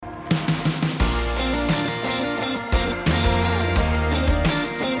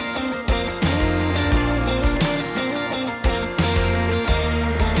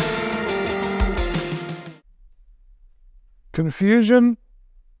confusion,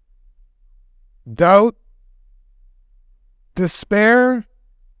 doubt, despair,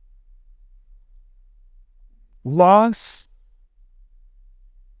 loss,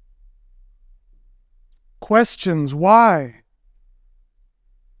 questions. Why?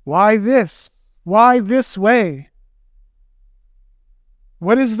 Why this? Why this way?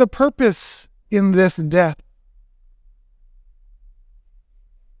 What is the purpose in this death?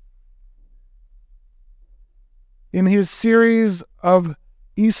 In his series of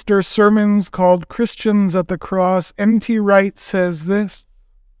Easter sermons called Christians at the Cross, N.T. Wright says this: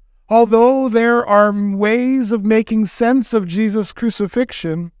 although there are ways of making sense of Jesus'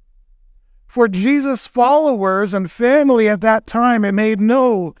 crucifixion, for Jesus' followers and family at that time, it made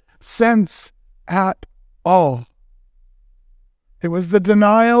no sense at all. It was the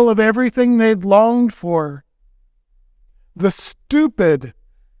denial of everything they'd longed for, the stupid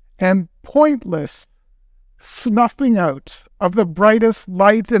and pointless snuffing out of the brightest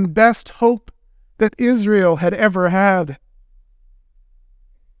light and best hope that Israel had ever had.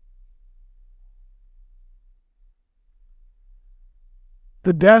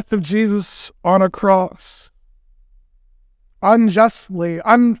 The death of Jesus on a cross, unjustly,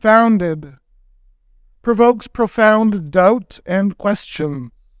 unfounded, provokes profound doubt and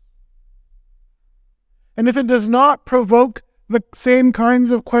question. And if it does not provoke the same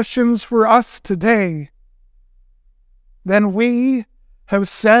kinds of questions for us today, then we have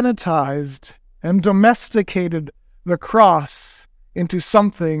sanitized and domesticated the cross into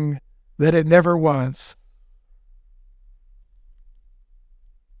something that it never was.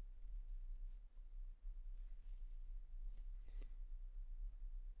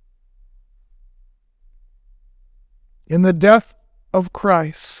 In the death of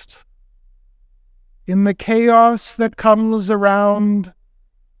Christ, in the chaos that comes around,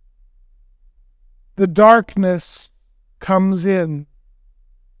 the darkness comes in.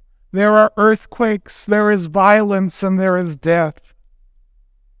 There are earthquakes, there is violence, and there is death.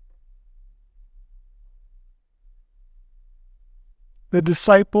 The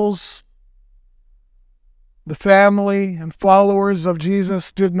disciples, the family and followers of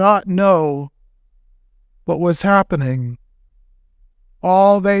Jesus did not know what was happening.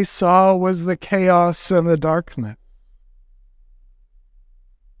 All they saw was the chaos and the darkness.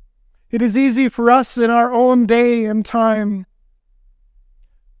 It is easy for us in our own day and time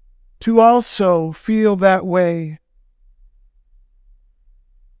to also feel that way.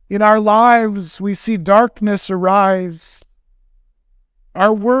 In our lives, we see darkness arise.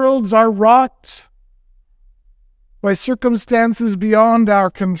 Our worlds are wrought by circumstances beyond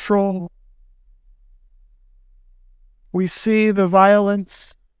our control. We see the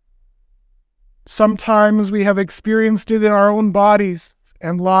violence. Sometimes we have experienced it in our own bodies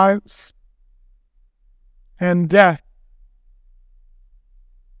and lives. And death.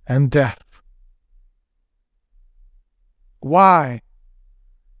 And death. Why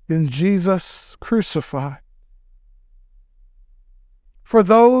is Jesus crucified? For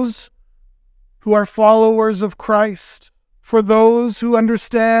those who are followers of Christ, for those who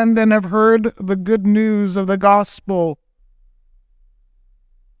understand and have heard the good news of the gospel,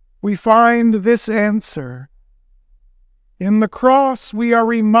 we find this answer. In the cross, we are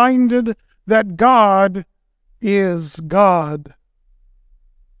reminded that God is God,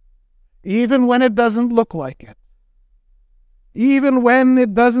 even when it doesn't look like it, even when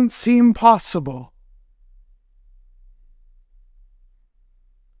it doesn't seem possible.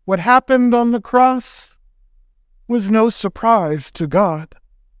 What happened on the cross was no surprise to God.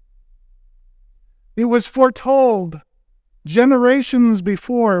 It was foretold generations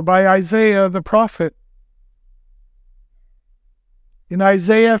before by Isaiah the prophet. In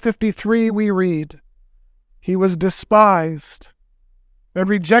Isaiah 53 we read, "He was despised and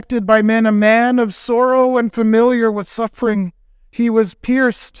rejected by men, a man of sorrow and familiar with suffering. He was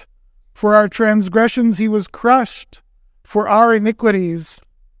pierced for our transgressions, he was crushed for our iniquities.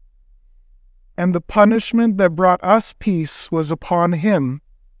 And the punishment that brought us peace was upon him.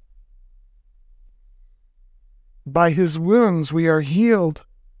 By his wounds we are healed.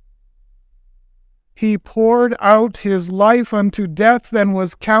 He poured out his life unto death and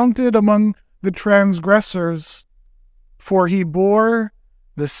was counted among the transgressors. For he bore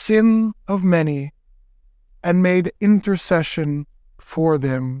the sin of many and made intercession for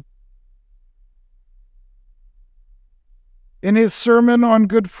them." In his sermon on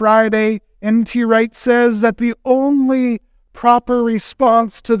Good Friday, N.T. Wright says that the only proper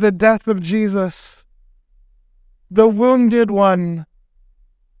response to the death of Jesus, the wounded one,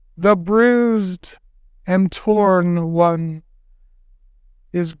 the bruised and torn one,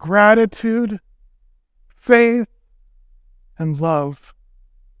 is gratitude, faith, and love.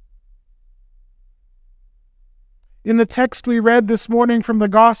 In the text we read this morning from the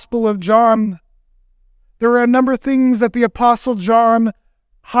Gospel of John, there are a number of things that the Apostle John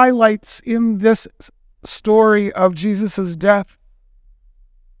highlights in this story of Jesus' death.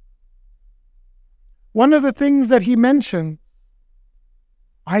 One of the things that he mentions,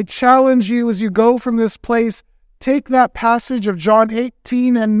 I challenge you as you go from this place, take that passage of John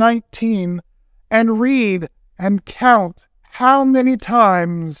 18 and 19 and read and count how many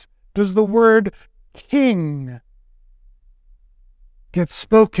times does the word king get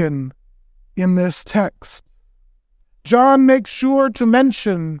spoken in this text. John makes sure to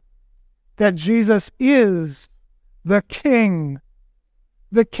mention that Jesus is the King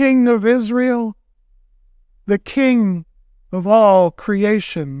of Israel, the King of all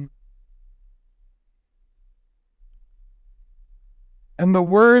creation. And the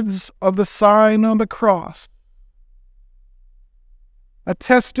words of the sign on the cross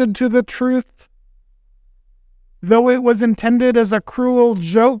attested to the truth. Though it was intended as a cruel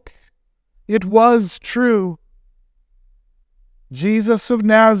joke, it was true. Jesus of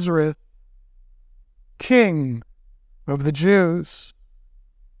Nazareth, King of the Jews.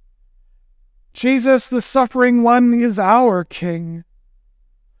 Jesus, the suffering one, is our King.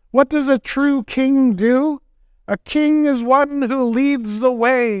 What does a true king do? A king is one who leads the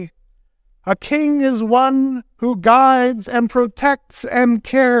way. A king is one who guides and protects and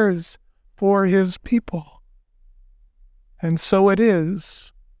cares for his people. And so it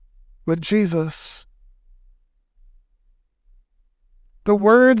is with Jesus. The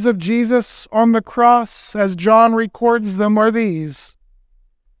words of Jesus on the cross, as John records them, are these: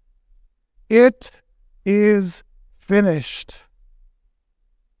 "It is finished."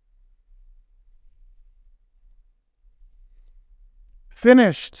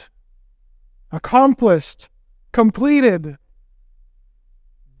 Finished, accomplished, completed,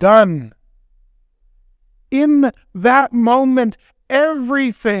 done. In that moment,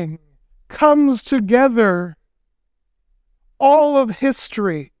 everything comes together. All of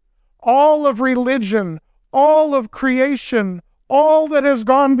history, all of religion, all of creation, all that has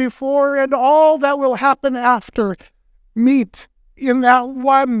gone before and all that will happen after meet in that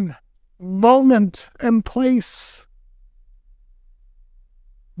one moment and place.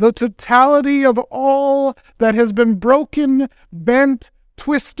 The totality of all that has been broken, bent,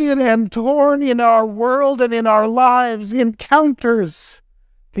 twisted, and torn in our world and in our lives encounters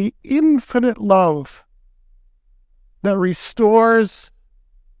the infinite love that restores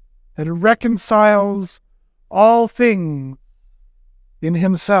and reconciles all things in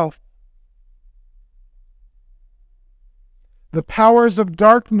himself. The powers of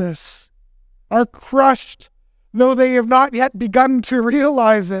darkness are crushed, though they have not yet begun to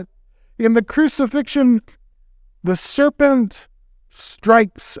realize it. In the crucifixion, the serpent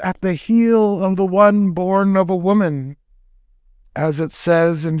strikes at the heel of the one born of a woman, as it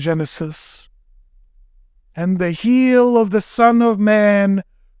says in Genesis. And the heel of the Son of Man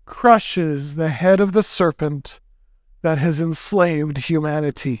crushes the head of the serpent that has enslaved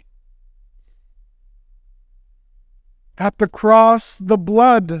humanity. At the cross, the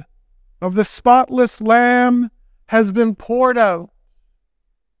blood of the spotless Lamb has been poured out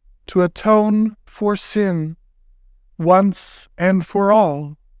to atone for sin once and for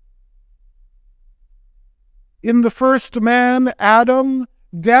all. In the first man, Adam,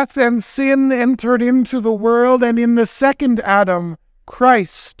 death and sin entered into the world, and in the second Adam,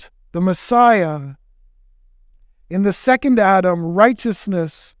 Christ, the Messiah. In the second Adam,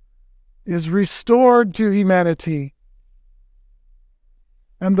 righteousness is restored to humanity,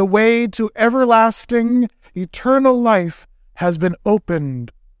 and the way to everlasting, eternal life has been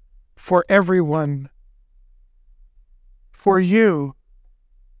opened for everyone. For you,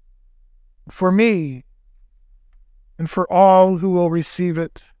 for me, and for all who will receive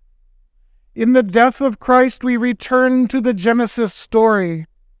it. In the death of Christ, we return to the Genesis story,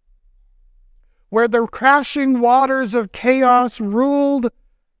 where the crashing waters of chaos ruled,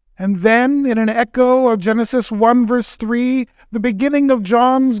 and then, in an echo of Genesis 1 verse 3, the beginning of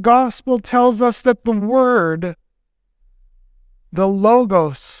John's Gospel tells us that the Word, the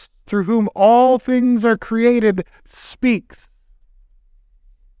Logos, through whom all things are created, speaks.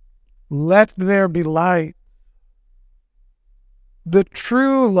 Let there be light. The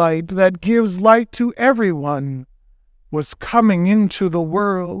true light that gives light to everyone was coming into the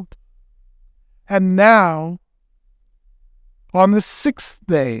world. And now, on the sixth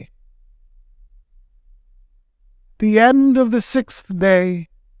day, the end of the sixth day,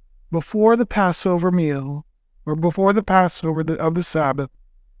 before the Passover meal, or before the Passover of the Sabbath,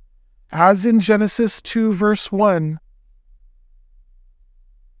 as in Genesis 2 verse 1,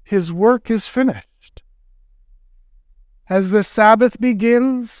 his work is finished. As the Sabbath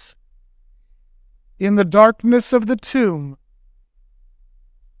begins, in the darkness of the tomb,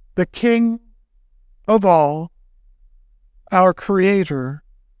 the King of all, our Creator,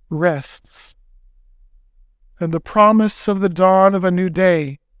 rests, and the promise of the dawn of a new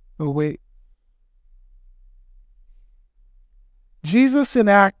day awaits. Jesus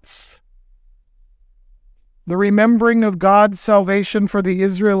enacts the remembering of God's salvation for the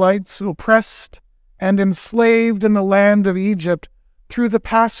Israelites oppressed and enslaved in the land of Egypt through the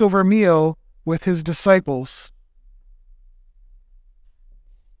Passover meal with his disciples.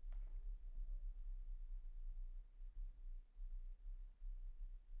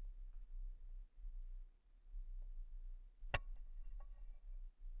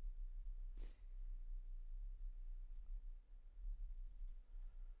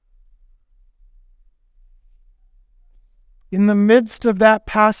 In the midst of that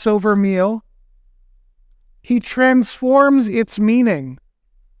Passover meal, he transforms its meaning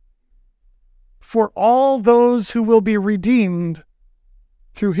for all those who will be redeemed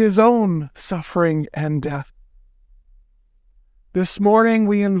through his own suffering and death. This morning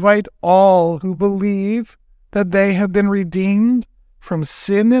we invite all who believe that they have been redeemed from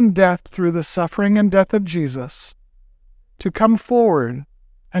sin and death through the suffering and death of Jesus to come forward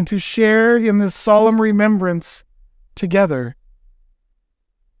and to share in this solemn remembrance together.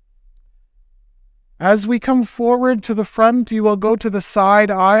 As we come forward to the front, you will go to the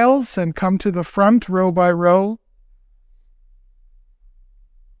side aisles and come to the front row by row.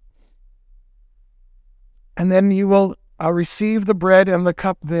 And then you will receive the bread and the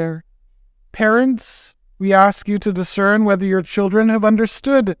cup there. Parents, we ask you to discern whether your children have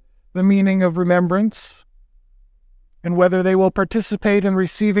understood the meaning of remembrance and whether they will participate in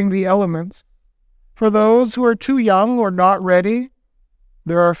receiving the elements. For those who are too young or not ready,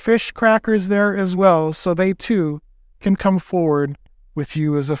 there are fish crackers there as well, so they too can come forward with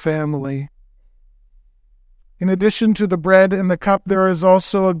you as a family. In addition to the bread and the cup, there is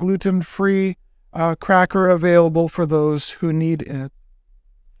also a gluten-free cracker available for those who need it.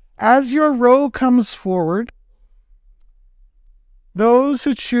 As your row comes forward, those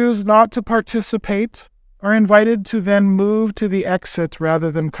who choose not to participate are invited to then move to the exit rather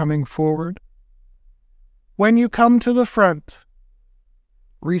than coming forward. When you come to the front,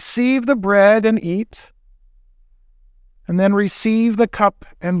 receive the bread and eat, and then receive the cup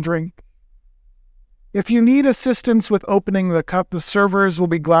and drink. If you need assistance with opening the cup, the servers will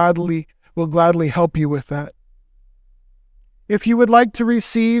gladly help you with that. If you would like to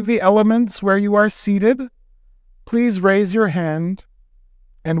receive the elements where you are seated, please raise your hand,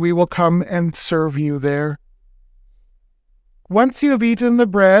 and we will come and serve you there. Once you have eaten the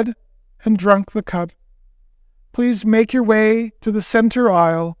bread and drunk the cup, please make your way to the center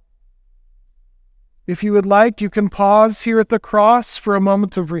aisle. If you would like, you can pause here at the cross for a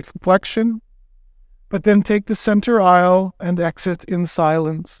moment of reflection, but then take the center aisle and exit in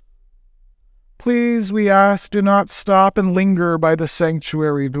silence. Please, we ask, do not stop and linger by the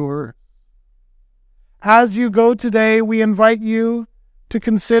sanctuary door. As you go today, we invite you to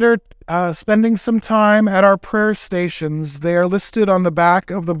consider spending some time at our prayer stations. They are listed on the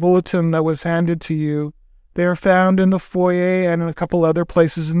back of the bulletin that was handed to you. They are found in the foyer and in a couple other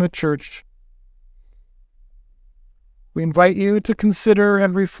places in the church. We invite you to consider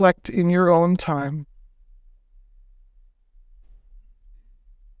and reflect in your own time.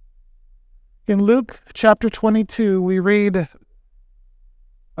 In Luke chapter 22, we read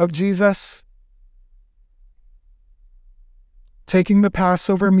of Jesus taking the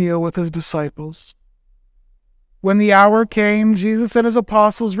Passover meal with his disciples. When the hour came, Jesus and his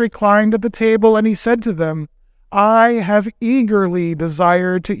apostles reclined at the table, and he said to them, I have eagerly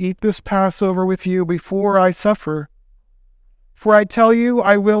desired to eat this Passover with you before I suffer. For I tell you,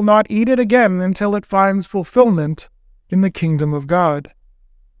 I will not eat it again until it finds fulfillment in the kingdom of God.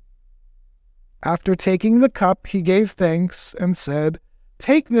 After taking the cup, he gave thanks and said,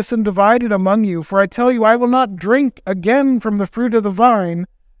 Take this and divide it among you, for I tell you, I will not drink again from the fruit of the vine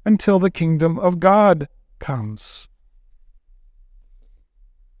until the kingdom of God comes.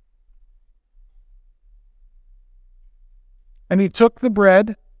 And he took the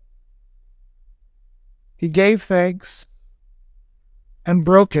bread, he gave thanks, and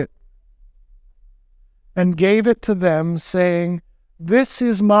broke it, and gave it to them, saying, This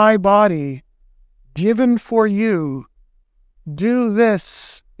is my body, given for you. Do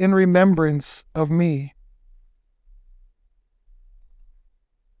this in remembrance of me.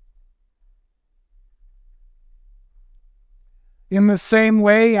 In the same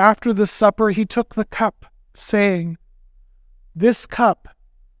way, after the supper, he took the cup, saying, This cup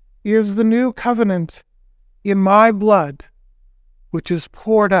is the new covenant in my blood, which is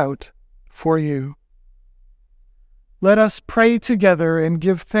poured out for you. Let us pray together and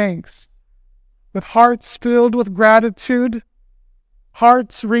give thanks, with hearts filled with gratitude,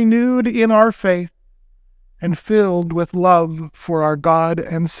 hearts renewed in our faith, and filled with love for our God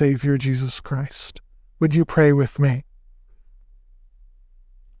and Savior Jesus Christ. Would you pray with me?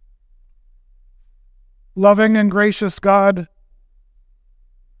 Loving and gracious God,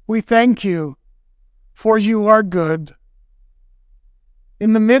 we thank you, for you are good.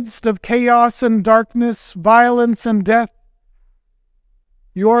 In the midst of chaos and darkness, violence and death,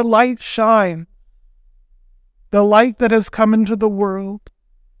 your light shines, the light that has come into the world.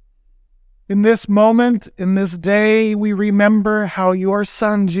 In this moment, in this day, we remember how your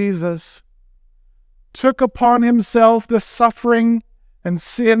Son, Jesus, took upon himself the suffering and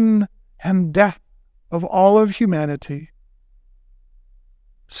sin and death of all of humanity,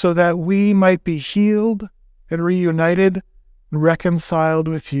 so that we might be healed and reunited and reconciled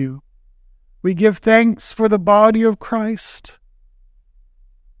with you. We give thanks for the body of Christ,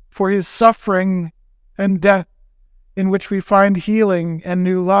 for his suffering and death, in which we find healing and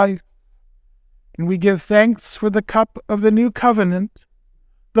new life. And we give thanks for the cup of the new covenant,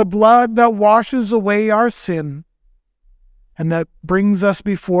 the blood that washes away our sin, and that brings us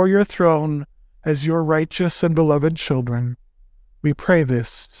before your throne as your righteous and beloved children. We pray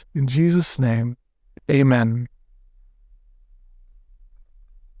this in Jesus' name. Amen.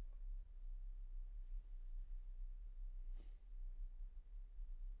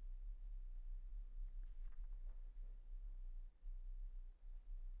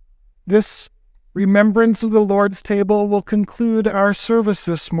 This remembrance of the Lord's table will conclude our service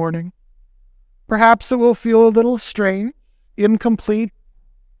this morning. Perhaps it will feel a little strange, incomplete,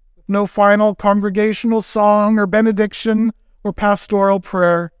 with no final congregational song or benediction or pastoral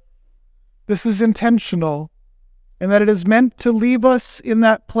prayer. This is intentional, and that it is meant to leave us in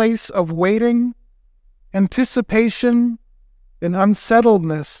that place of waiting, anticipation, and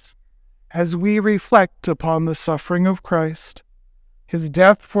unsettledness as we reflect upon the suffering of Christ, his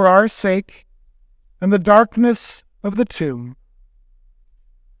death for our sake, and the darkness of the tomb.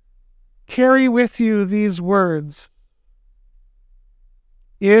 Carry with you these words: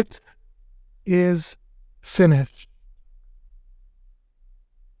 it is finished.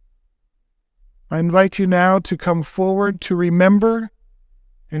 I invite you now to come forward to remember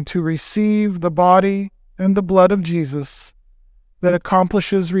and to receive the body and the blood of Jesus that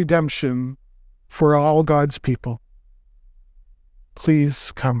accomplishes redemption for all God's people.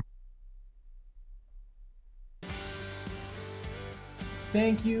 Please come.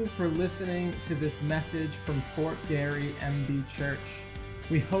 Thank you for listening to this message from Fort Garry MB Church.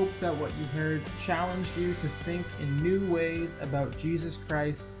 We hope that what you heard challenged you to think in new ways about Jesus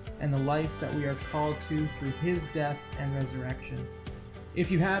Christ and the life that we are called to through his death and resurrection.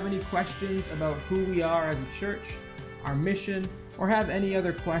 If you have any questions about who we are as a church, our mission, or have any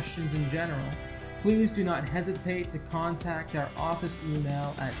other questions in general, please do not hesitate to contact our office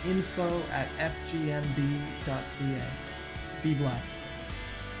email at info@fgmb.ca. Be blessed.